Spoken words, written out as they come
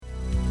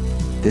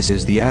This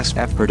is the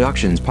SF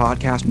Productions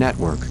Podcast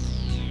Network.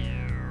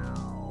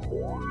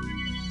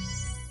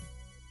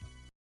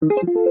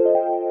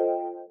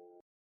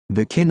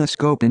 The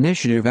Kinescope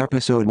Initiative,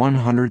 Episode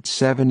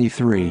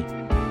 173. A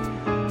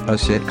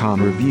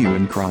sitcom review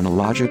in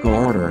chronological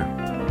order.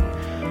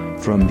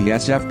 From the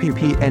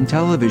SFPP and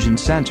Television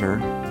Center,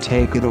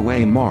 take it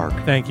away, Mark.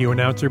 Thank you,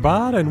 Announcer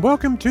Bod, and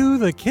welcome to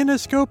the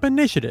Kinescope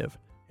Initiative,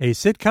 a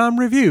sitcom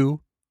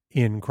review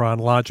in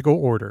chronological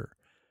order.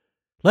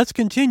 Let's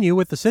continue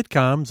with the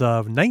sitcoms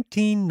of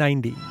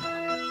 1990.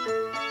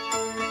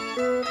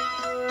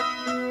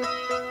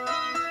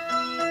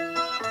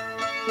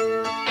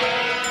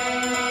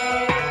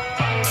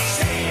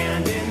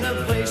 Stand in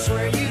the place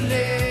where you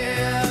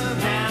live.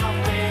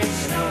 Now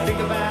face no. Think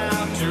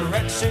about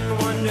direction.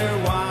 Wonder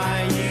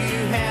why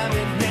you have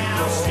it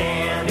now.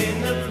 Stand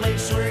in the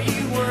place where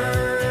you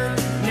were.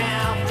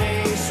 Now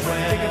face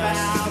west. Think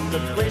about the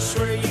place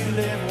where you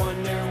live.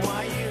 Wonder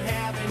why you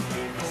haven't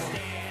been.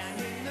 Stand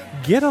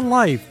in the Get a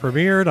Life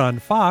premiered on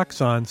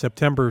Fox on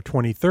September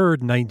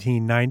 23rd,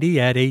 1990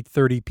 at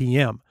 8:30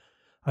 p.m.,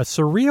 a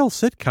surreal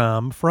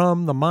sitcom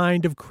from the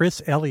mind of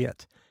Chris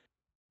Elliott.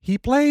 He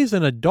plays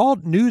an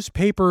adult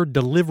newspaper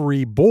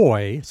delivery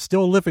boy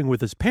still living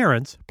with his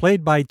parents,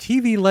 played by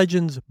TV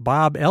legends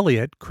Bob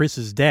Elliott,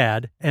 Chris's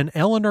dad, and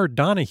Eleanor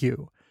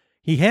Donahue.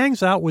 He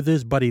hangs out with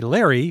his buddy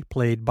Larry,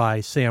 played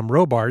by Sam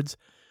Robards.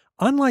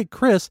 Unlike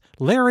Chris,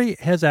 Larry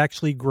has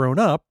actually grown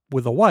up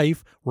with a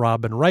wife,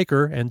 Robin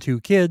Riker, and two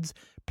kids,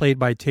 played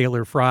by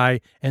Taylor Fry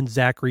and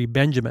Zachary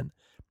Benjamin.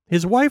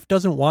 His wife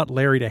doesn't want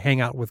Larry to hang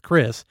out with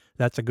Chris.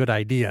 That's a good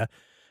idea.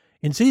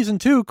 In Season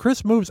 2,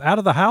 Chris moves out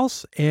of the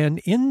house and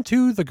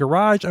into the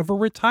garage of a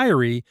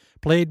retiree,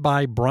 played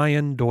by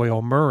Brian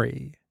Doyle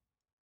Murray.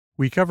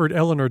 We covered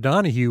Eleanor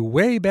Donahue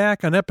way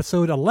back on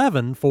Episode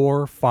 11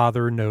 for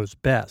Father Knows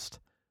Best.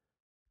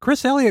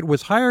 Chris Elliott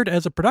was hired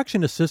as a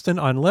production assistant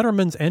on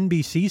Letterman's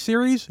NBC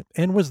series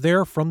and was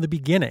there from the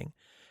beginning.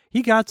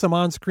 He got some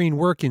on-screen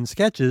work in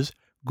sketches,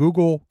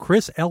 Google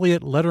Chris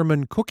Elliott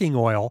Letterman cooking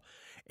oil,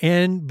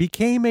 and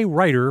became a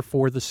writer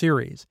for the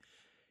series.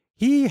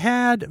 He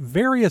had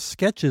various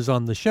sketches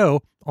on the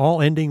show,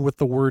 all ending with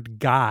the word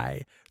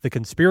guy. The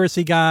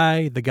conspiracy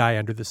guy, the guy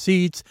under the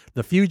seats,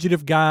 the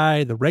fugitive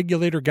guy, the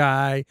regulator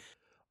guy,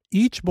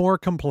 each more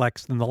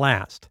complex than the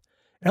last.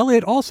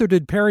 Elliott also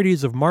did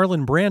parodies of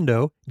Marlon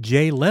Brando,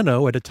 Jay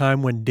Leno at a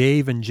time when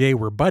Dave and Jay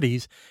were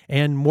buddies,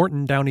 and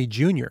Morton Downey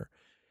Jr.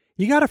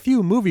 He got a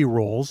few movie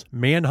roles,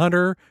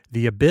 Manhunter,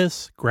 The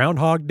Abyss,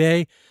 Groundhog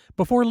Day,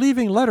 before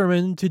leaving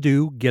Letterman to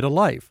do Get a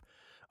Life.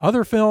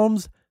 Other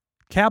films,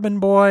 Cabin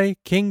Boy,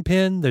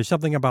 Kingpin, There's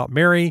Something About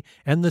Mary,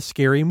 and the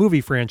Scary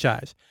Movie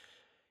franchise.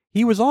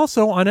 He was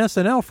also on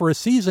SNL for a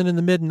season in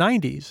the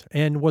mid-90s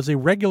and was a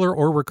regular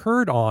or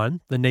recurred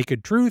on The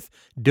Naked Truth,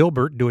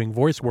 Dilbert doing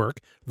voice work,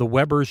 The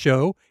Weber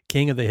Show,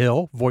 King of the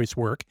Hill, voice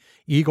work,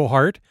 Eagle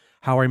Heart,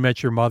 How I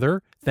Met Your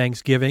Mother,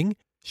 Thanksgiving,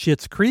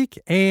 Schitt's Creek,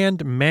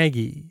 and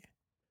Maggie.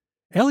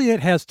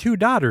 Elliott has two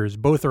daughters,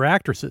 both are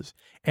actresses.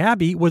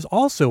 Abby was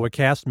also a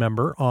cast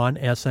member on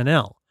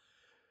SNL.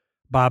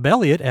 Bob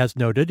Elliott, as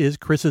noted, is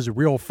Chris's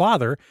real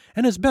father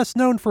and is best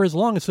known for his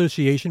long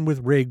association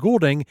with Ray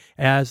Goulding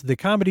as the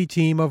comedy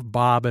team of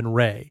Bob and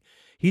Ray.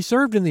 He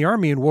served in the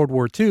Army in World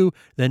War II,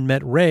 then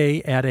met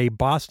Ray at a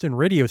Boston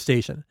radio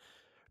station.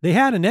 They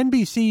had an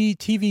NBC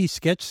TV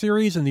sketch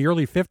series in the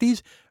early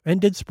 50s and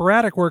did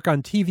sporadic work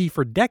on TV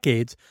for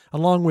decades,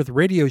 along with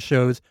radio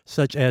shows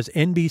such as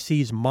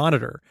NBC's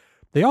Monitor.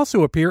 They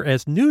also appear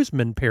as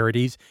newsman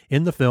parodies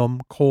in the film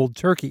Cold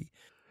Turkey.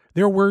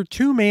 There were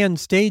two-man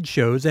stage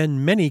shows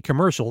and many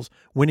commercials,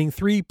 winning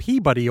 3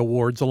 Peabody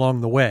Awards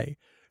along the way.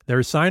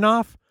 Their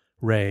sign-off?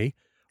 Ray.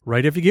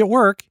 Right if you get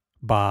work?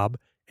 Bob.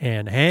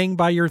 And hang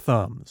by your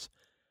thumbs.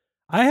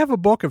 I have a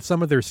book of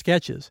some of their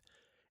sketches.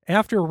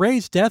 After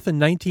Ray's death in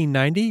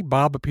 1990,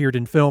 Bob appeared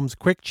in films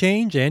Quick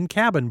Change and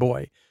Cabin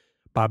Boy.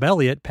 Bob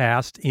Elliott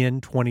passed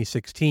in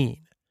 2016.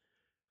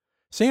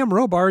 Sam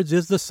Robards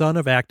is the son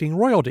of acting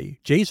royalty,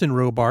 Jason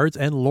Robards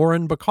and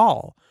Lauren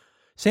Bacall.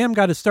 Sam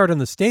got his start on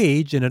the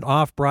stage in an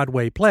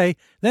off-Broadway play,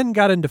 then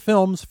got into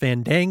films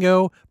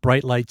Fandango,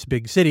 Bright Lights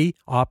Big City,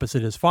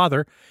 opposite his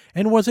father,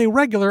 and was a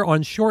regular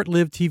on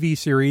short-lived TV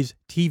series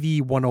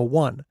TV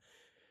 101.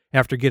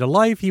 After Get a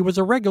Life, he was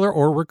a regular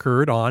or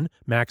recurred on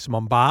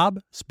Maximum Bob,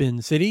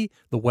 Spin City,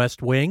 The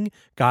West Wing,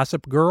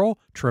 Gossip Girl,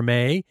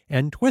 Treme,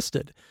 and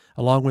Twisted,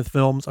 along with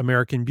films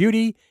American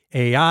Beauty,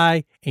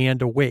 AI,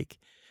 and Awake.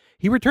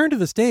 He returned to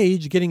the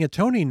stage, getting a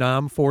Tony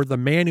nom for The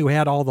Man Who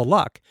Had All the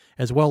Luck,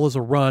 as well as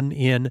a run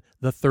in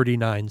The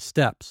 39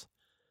 Steps.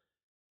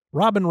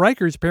 Robin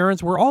Riker's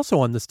parents were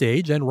also on the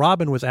stage, and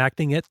Robin was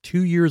acting at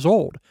 2 years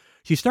old.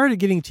 She started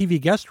getting TV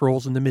guest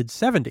roles in the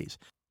mid-70s,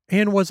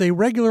 and was a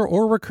regular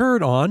or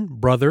recurred on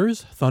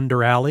Brothers,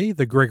 Thunder Alley,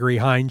 The Gregory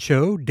Hines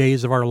Show,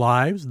 Days of Our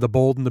Lives, The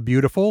Bold and the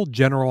Beautiful,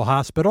 General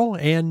Hospital,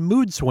 and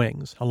Mood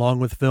Swings, along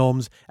with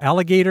films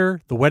Alligator,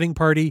 The Wedding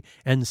Party,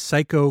 and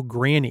Psycho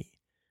Granny.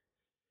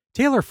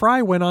 Taylor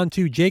Fry went on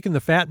to Jake and the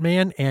Fat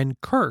Man and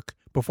Kirk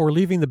before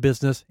leaving the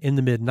business in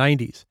the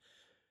mid-90s.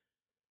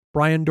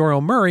 Brian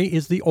Doyle Murray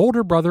is the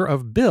older brother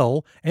of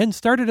Bill and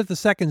started at the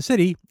Second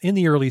City in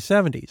the early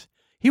 70s.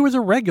 He was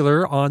a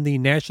regular on the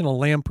National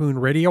Lampoon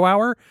Radio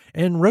Hour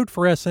and wrote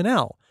for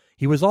SNL.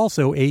 He was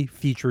also a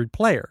featured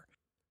player.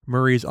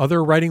 Murray's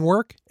other writing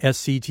work,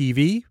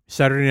 SCTV,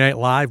 Saturday Night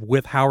Live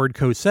with Howard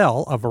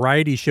Cosell, a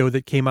variety show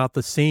that came out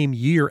the same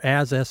year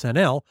as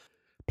SNL,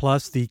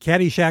 plus the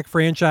Caddyshack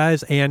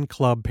franchise and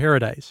Club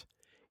Paradise.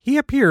 He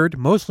appeared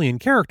mostly in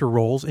character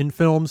roles in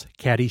films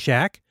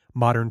Caddyshack,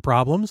 Modern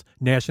Problems,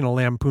 National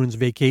Lampoon's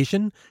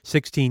Vacation,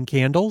 16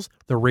 Candles,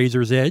 The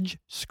Razor's Edge,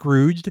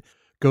 Scrooged,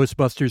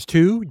 Ghostbusters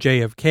 2,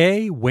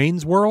 JFK,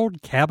 Wayne's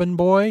World, Cabin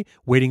Boy,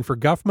 Waiting for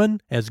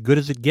Guffman, As Good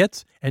as It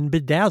Gets, and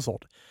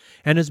Bedazzled,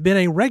 and has been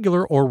a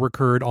regular or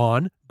recurred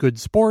on Good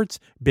Sports,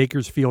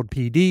 Bakersfield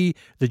PD,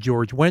 The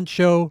George Wendt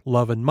Show,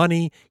 Love and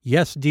Money,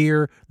 Yes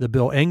Dear, The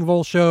Bill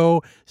Engvall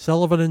Show,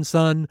 Sullivan and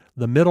Son,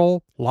 The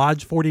Middle,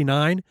 Lodge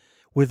 49,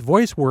 with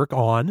voice work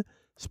on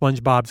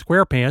SpongeBob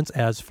SquarePants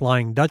as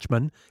Flying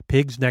Dutchman,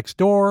 Pigs Next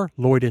Door,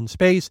 Lloyd in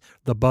Space,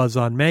 The Buzz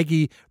on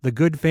Maggie, The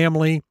Good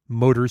Family,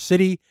 Motor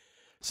City.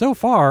 So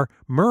far,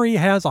 Murray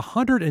has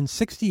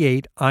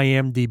 168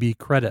 IMDb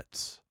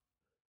credits.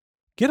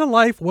 Get a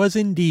Life was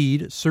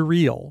indeed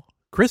surreal.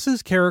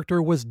 Chris's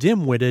character was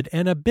dim-witted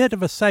and a bit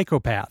of a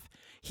psychopath.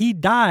 He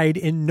died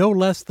in no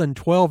less than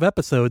 12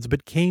 episodes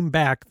but came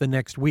back the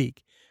next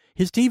week.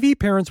 His TV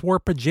parents wore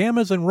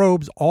pajamas and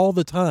robes all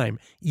the time,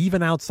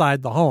 even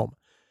outside the home.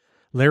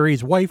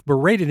 Larry's wife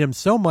berated him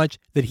so much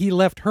that he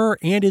left her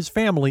and his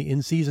family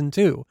in season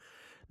 2.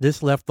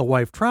 This left the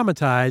wife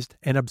traumatized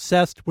and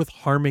obsessed with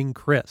harming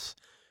Chris.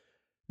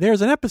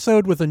 There's an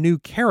episode with a new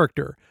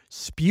character,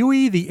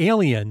 Spewy the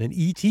Alien, an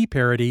E.T.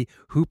 parody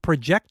who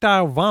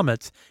projectile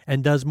vomits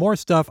and does more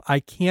stuff I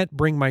can't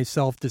bring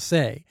myself to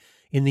say.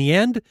 In the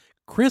end,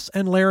 Chris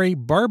and Larry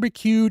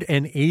barbecued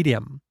and ate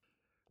him.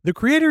 The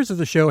creators of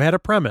the show had a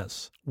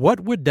premise.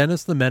 What would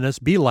Dennis the Menace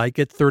be like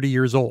at 30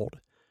 years old?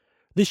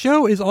 The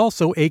show is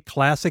also a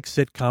classic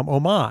sitcom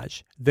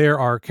homage. There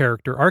are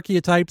character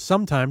archetypes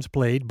sometimes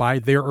played by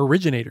their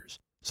originators.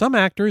 Some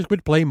actors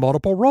would play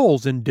multiple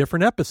roles in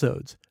different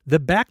episodes. The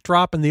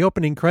backdrop in the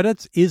opening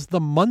credits is the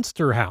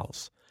Munster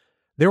House.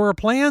 There were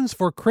plans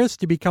for Chris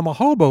to become a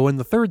hobo in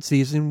the 3rd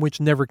season, which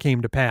never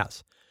came to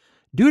pass.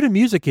 Due to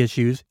music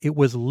issues, it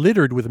was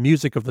littered with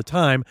music of the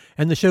time,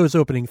 and the show's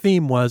opening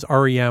theme was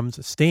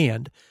R.E.M's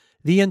Stand.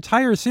 The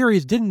entire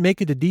series didn't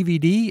make it to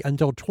DVD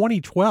until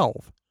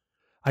 2012.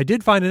 I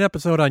did find an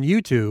episode on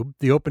YouTube.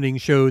 The opening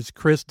shows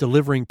Chris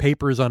delivering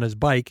papers on his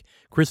bike.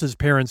 Chris's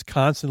parents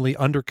constantly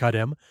undercut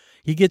him.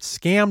 He gets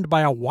scammed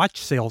by a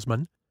watch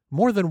salesman.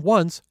 More than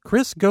once,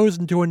 Chris goes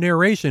into a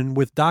narration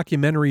with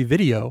documentary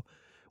video.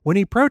 When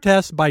he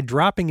protests by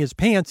dropping his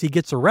pants, he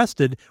gets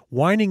arrested,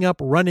 winding up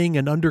running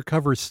an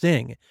undercover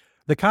sting.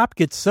 The cop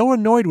gets so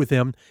annoyed with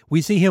him,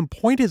 we see him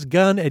point his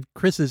gun at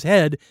Chris's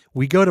head.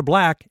 We go to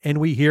black, and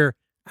we hear,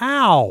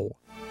 "Ow!"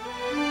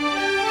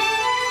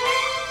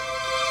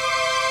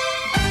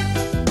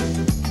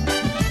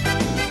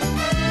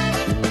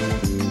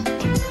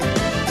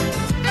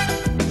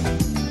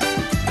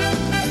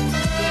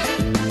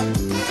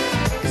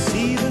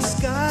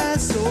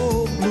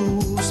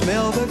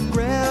 Smell the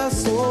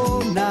grass so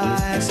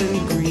nice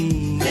and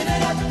green. Live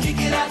it up, kick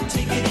it out,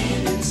 take it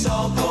in, it's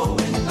all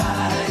going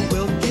by.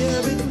 Well,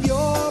 give it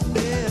your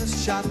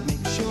best shot,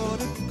 make sure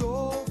to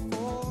go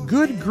for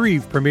Good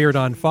Grief premiered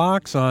on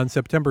Fox on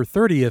September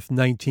 30th,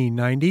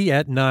 1990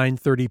 at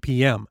 9:30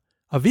 p.m.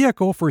 A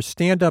vehicle for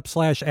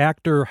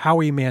stand-up/actor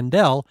Howie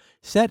Mandel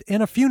set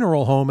in a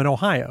funeral home in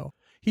Ohio.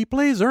 He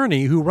plays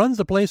Ernie, who runs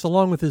the place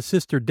along with his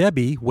sister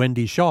Debbie,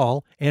 Wendy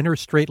Shaw, and her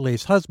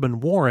straight-laced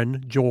husband,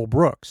 Warren, Joel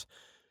Brooks.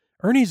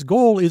 Ernie's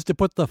goal is to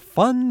put the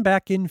fun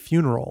back in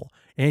funeral,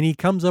 and he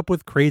comes up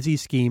with crazy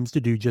schemes to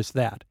do just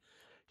that.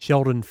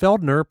 Sheldon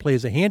Feldner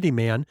plays a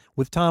handyman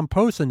with Tom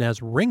Posen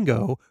as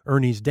Ringo,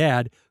 Ernie's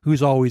dad,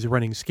 who's always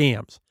running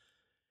scams.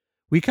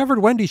 We covered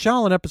Wendy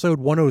Shaw in episode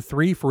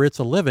 103 for It's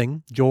a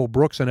Living, Joel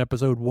Brooks on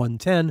episode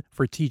 110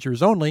 for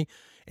Teachers Only,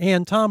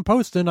 and Tom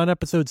Poston on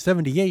episode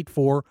 78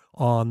 for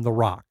On the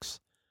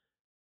Rocks.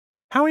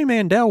 Howie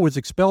Mandel was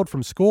expelled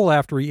from school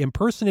after he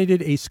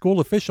impersonated a school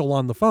official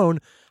on the phone,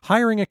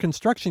 hiring a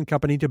construction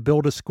company to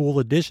build a school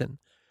addition.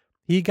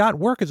 He got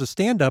work as a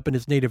stand-up in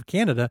his native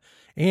Canada,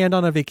 and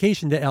on a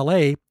vacation to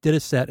L.A., did a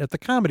set at the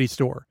Comedy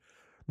Store.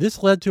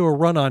 This led to a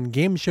run on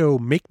game show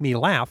Make Me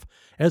Laugh,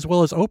 as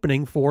well as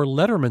opening for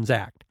Letterman's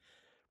Act.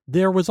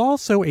 There was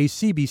also a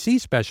CBC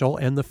special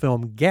and the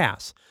film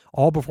Gas,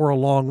 all before a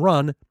long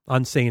run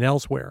on St.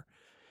 Elsewhere.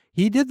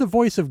 He did the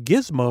voice of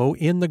Gizmo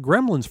in the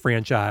Gremlins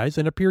franchise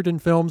and appeared in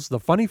films The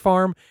Funny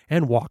Farm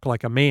and Walk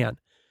Like a Man.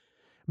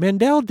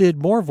 Mandel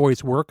did more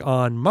voice work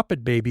on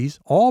Muppet Babies,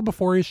 all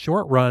before his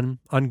short run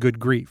on Good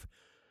Grief.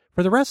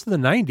 For the rest of the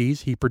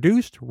 90s, he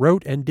produced,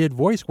 wrote, and did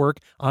voice work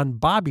on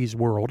Bobby's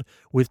World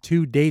with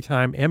 2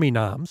 Daytime Emmy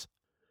noms,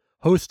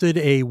 hosted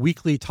a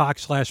weekly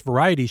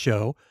talk/variety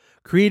show,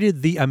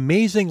 created the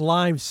Amazing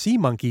Live Sea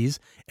Monkeys,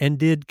 and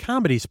did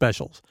comedy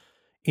specials.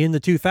 In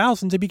the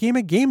 2000s, he became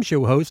a game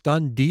show host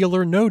on Deal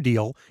or No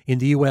Deal in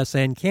the US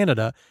and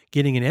Canada,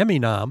 getting an Emmy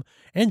nom,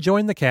 and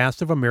joined the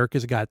cast of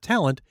America's Got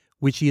Talent,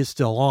 which he is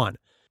still on.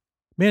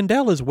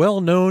 Mandel is well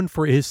known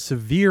for his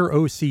severe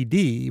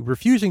OCD,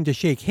 refusing to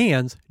shake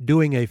hands,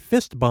 doing a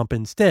fist bump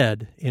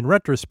instead. In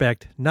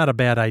retrospect, not a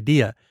bad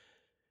idea.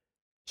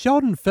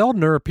 Sheldon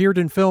Feldner appeared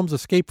in films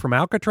Escape from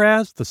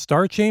Alcatraz, The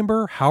Star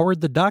Chamber,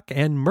 Howard the Duck,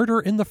 and Murder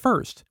in the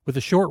First, with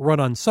a short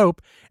run on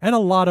soap and a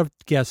lot of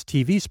guest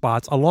TV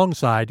spots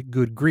alongside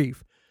Good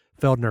Grief.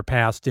 Feldner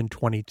passed in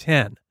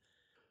 2010.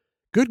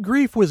 Good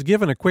Grief was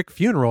given a quick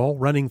funeral,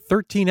 running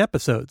 13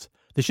 episodes.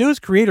 The show's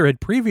creator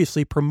had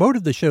previously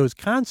promoted the show's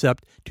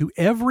concept to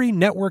every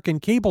network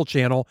and cable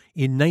channel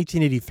in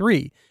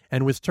 1983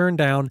 and was turned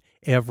down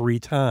every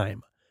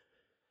time.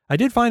 I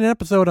did find an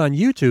episode on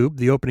YouTube.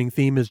 The opening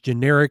theme is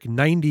generic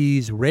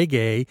 90s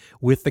reggae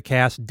with the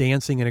cast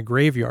dancing in a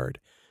graveyard.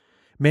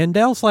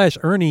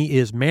 Mandel/Ernie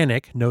is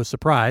manic, no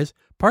surprise,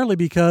 partly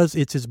because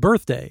it's his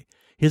birthday.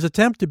 His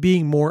attempt at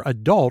being more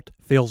adult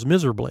fails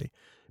miserably.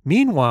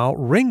 Meanwhile,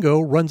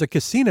 Ringo runs a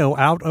casino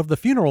out of the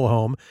funeral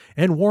home,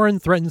 and Warren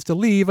threatens to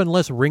leave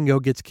unless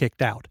Ringo gets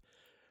kicked out.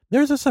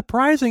 There's a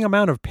surprising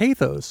amount of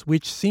pathos,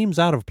 which seems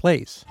out of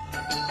place.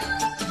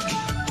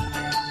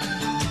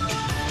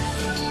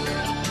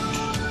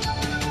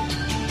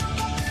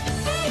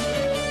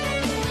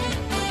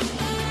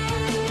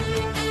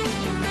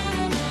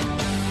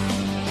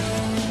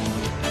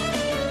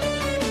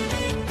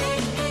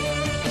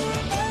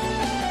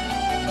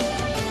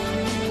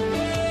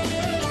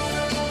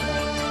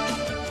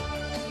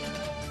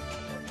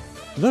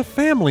 The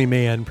Family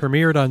Man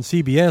premiered on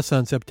CBS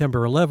on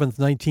September 11,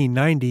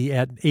 1990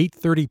 at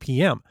 8:30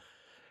 p.m.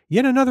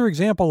 Yet another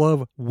example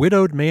of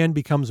widowed man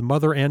becomes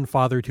mother and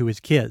father to his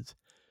kids.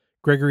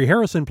 Gregory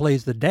Harrison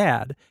plays the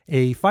dad,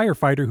 a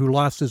firefighter who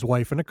lost his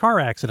wife in a car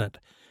accident.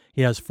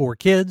 He has 4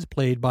 kids,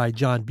 played by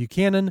John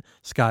Buchanan,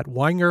 Scott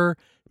Weinger,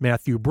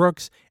 Matthew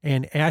Brooks,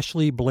 and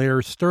Ashley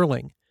Blair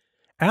Sterling.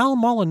 Al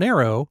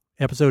Molinaro,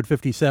 episode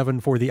 57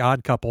 for The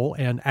Odd Couple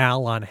and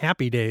Al on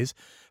Happy Days,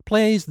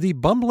 plays the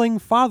bumbling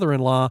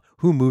father-in-law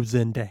who moves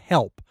in to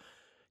help.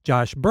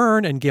 Josh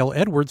Byrne and Gail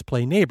Edwards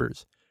play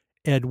neighbors.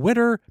 Ed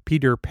Witter,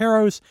 Peter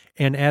Peros,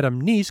 and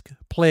Adam Nisk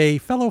play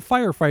fellow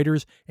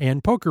firefighters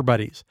and poker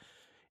buddies.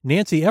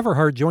 Nancy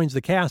Everhart joins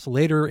the cast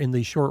later in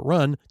the short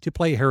run to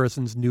play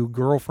Harrison's new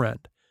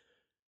girlfriend.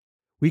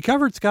 We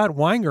covered Scott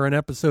Weinger in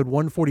episode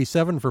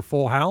 147 for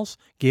Full House,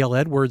 Gail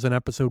Edwards in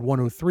episode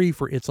 103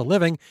 for It's a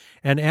Living,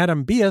 and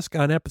Adam Biesk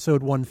on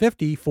episode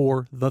 150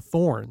 for The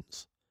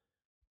Thorns.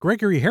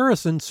 Gregory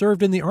Harrison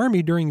served in the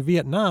Army during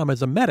Vietnam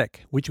as a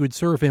medic, which would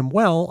serve him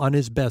well on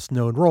his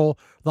best-known role,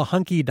 the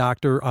hunky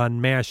doctor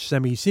on MASH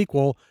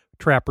semi-sequel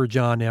Trapper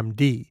John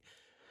M.D.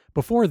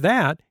 Before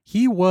that,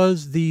 he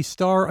was the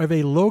star of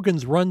a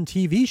Logan's Run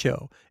TV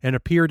show and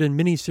appeared in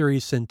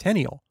miniseries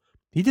Centennial.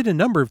 He did a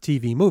number of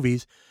TV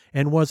movies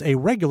and was a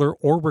regular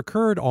or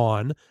recurred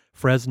on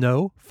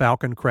Fresno,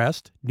 Falcon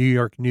Crest, New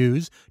York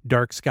News,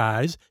 Dark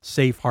Skies,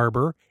 Safe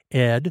Harbor,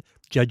 Ed,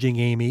 Judging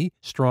Amy,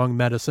 Strong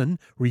Medicine,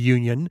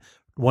 Reunion,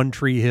 One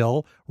Tree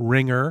Hill,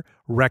 Ringer,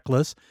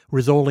 Reckless,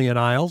 Rizzolian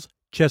Isles,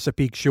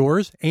 Chesapeake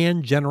Shores,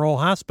 and General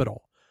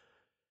Hospital.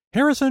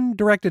 Harrison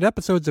directed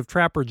episodes of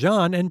Trapper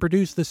John and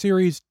produced the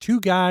series Two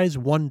Guys,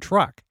 One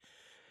Truck.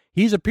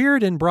 He's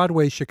appeared in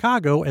Broadway's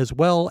Chicago as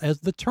well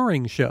as The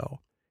Turing Show.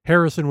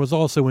 Harrison was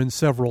also in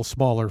several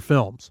smaller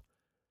films.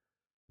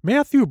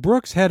 Matthew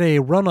Brooks had a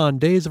run on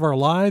Days of Our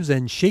Lives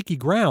and Shaky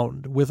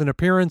Ground with an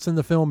appearance in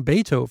the film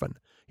Beethoven.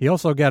 He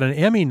also got an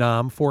Emmy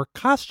nom for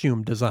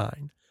costume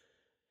design.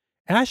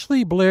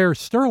 Ashley Blair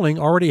Sterling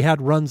already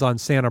had runs on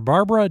Santa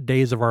Barbara,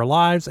 Days of Our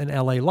Lives, and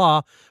L.A.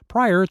 Law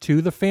prior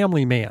to The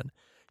Family Man.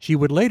 She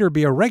would later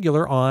be a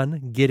regular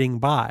on Getting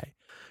By.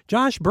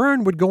 Josh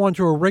Byrne would go on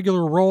to a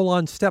regular role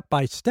on Step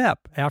by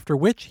Step, after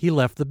which he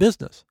left the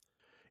business.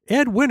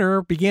 Ed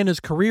Winter began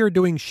his career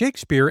doing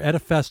Shakespeare at a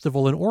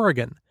festival in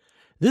Oregon.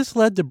 This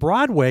led to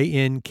Broadway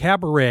in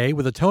Cabaret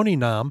with a Tony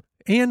nom,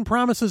 and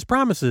Promises,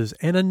 Promises,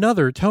 and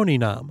another Tony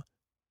nom.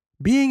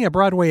 Being a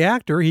Broadway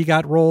actor, he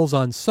got roles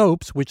on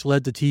soaps, which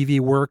led to TV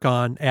work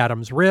on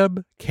Adam's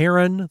Rib,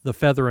 Karen, The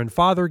Feather and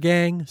Father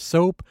Gang,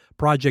 Soap,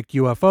 Project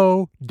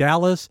UFO,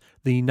 Dallas,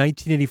 the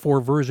 1984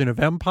 version of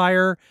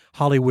Empire,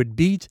 Hollywood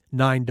Beat,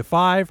 9 to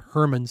 5,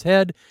 Herman's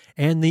Head,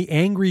 and The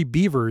Angry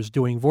Beavers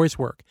doing voice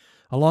work,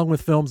 along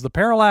with films The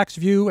Parallax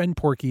View and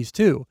Porky's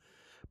 2.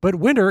 But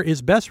Winter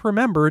is best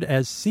remembered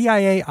as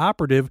CIA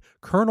operative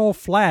Colonel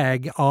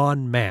Flagg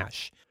on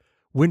MASH.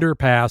 Winter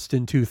passed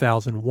in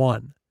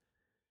 2001.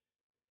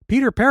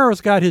 Peter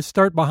Peros got his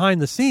start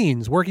behind the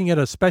scenes, working at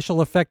a special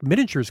effect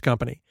miniatures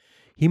company.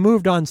 He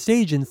moved on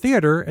stage in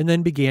theater and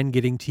then began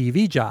getting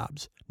TV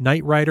jobs.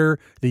 Knight Rider,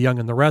 The Young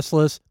and the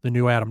Restless, The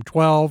New Adam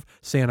 12,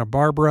 Santa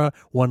Barbara,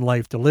 One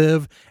Life to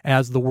Live,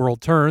 As the World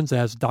Turns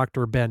as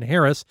Dr. Ben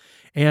Harris,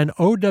 and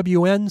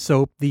OWN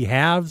soap The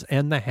Haves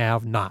and the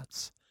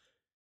Have-Nots.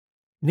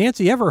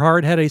 Nancy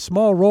Everhart had a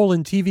small role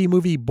in TV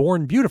movie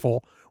Born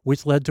Beautiful,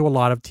 which led to a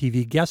lot of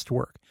TV guest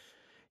work.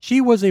 She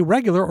was a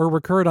regular or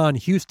recurred on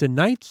Houston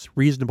Nights,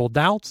 Reasonable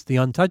Doubts, The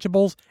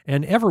Untouchables,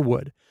 and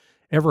Everwood.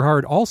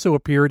 Everhard also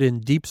appeared in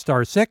Deep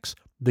Star 6,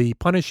 The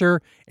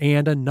Punisher,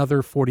 and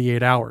Another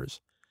 48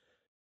 Hours.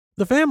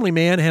 The Family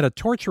Man had a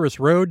torturous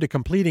road to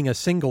completing a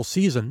single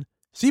season.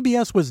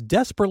 CBS was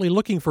desperately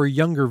looking for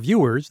younger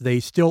viewers. They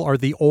still are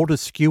the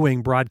oldest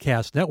skewing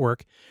broadcast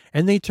network,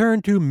 and they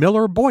turned to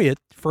Miller Boyett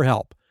for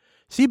help.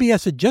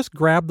 CBS had just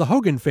grabbed the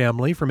Hogan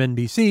family from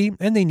NBC,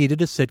 and they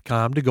needed a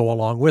sitcom to go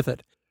along with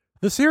it.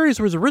 The series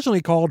was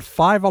originally called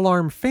 5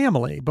 Alarm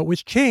Family, but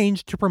was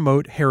changed to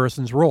promote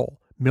Harrison's role.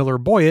 Miller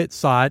Boyett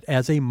saw it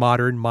as a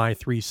modern My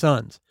Three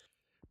Sons.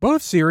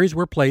 Both series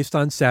were placed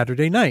on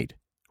Saturday night.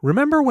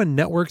 Remember when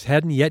networks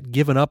hadn't yet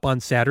given up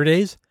on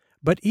Saturdays?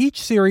 But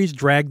each series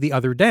dragged the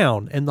other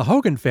down, and the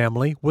Hogan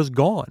family was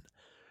gone.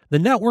 The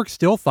network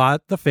still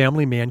thought The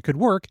Family Man could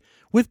work,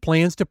 with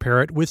plans to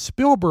pair it with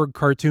Spielberg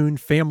cartoon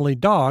Family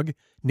Dog,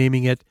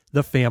 naming it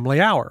The Family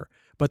Hour.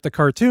 But the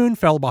cartoon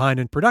fell behind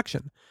in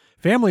production.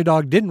 Family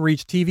Dog didn't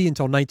reach TV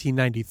until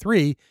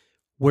 1993,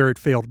 where it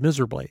failed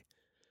miserably.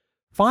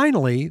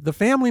 Finally, The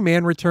Family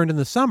Man returned in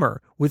the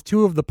summer, with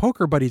 2 of the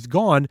poker buddies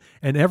gone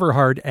and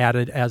Everhard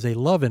added as a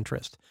love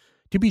interest,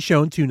 to be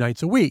shown 2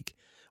 nights a week.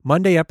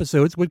 Monday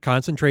episodes would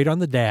concentrate on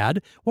the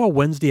dad, while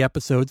Wednesday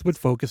episodes would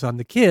focus on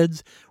the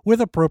kids,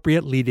 with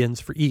appropriate lead-ins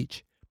for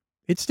each.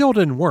 It still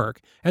didn't work,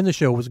 and the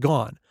show was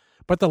gone.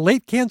 But the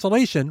late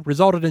cancellation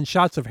resulted in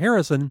shots of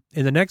Harrison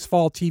in the next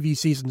fall TV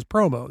season's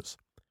promos.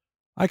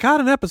 I caught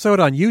an episode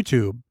on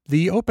YouTube.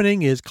 The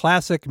opening is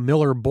classic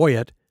Miller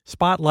Boyett,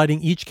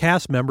 spotlighting each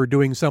cast member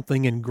doing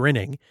something and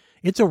grinning.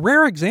 It's a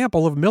rare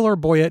example of Miller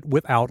Boyett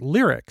without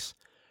lyrics.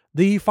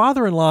 The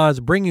father-in-law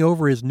is bringing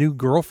over his new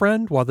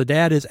girlfriend, while the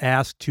dad is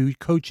asked to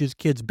coach his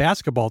kid's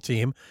basketball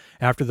team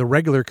after the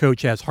regular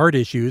coach has heart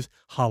issues,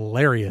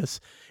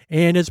 hilarious,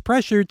 and is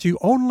pressured to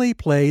only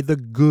play the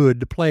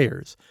good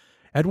players.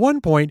 At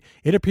one point,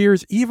 it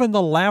appears even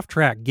the laugh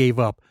track gave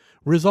up,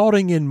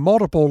 resulting in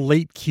multiple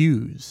late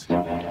cues.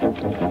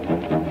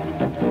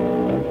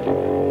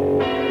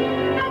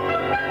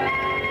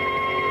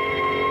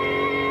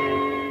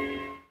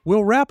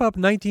 We'll wrap up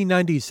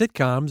 1990s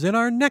sitcoms in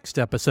our next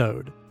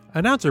episode.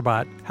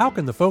 AnnouncerBot, how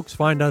can the folks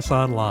find us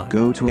online?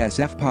 Go to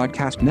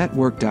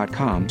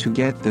sfpodcastnetwork.com to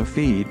get the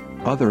feed,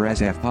 other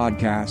SF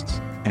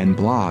podcasts, and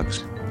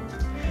blogs.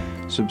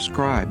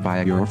 Subscribe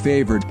via your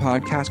favorite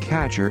podcast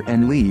catcher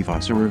and leave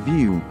us a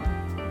review.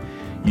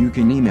 You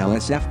can email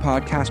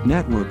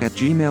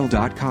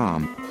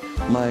sfpodcastnetwork@gmail.com.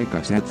 Like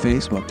us at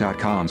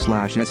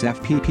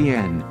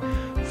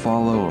facebook.com/sfppn.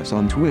 Follow us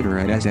on Twitter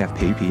at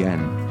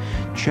sfppn.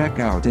 Check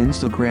out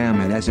Instagram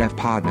at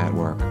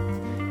sfpodnetwork.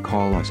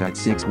 Call us at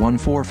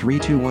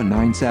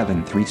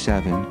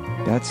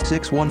 614-321-9737. That's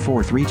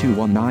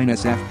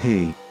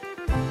 614-321-9SFP.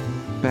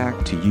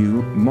 Back to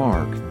you,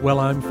 Mark. Well,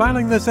 I'm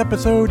filing this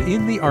episode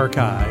in the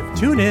archive.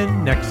 Tune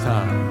in next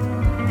time.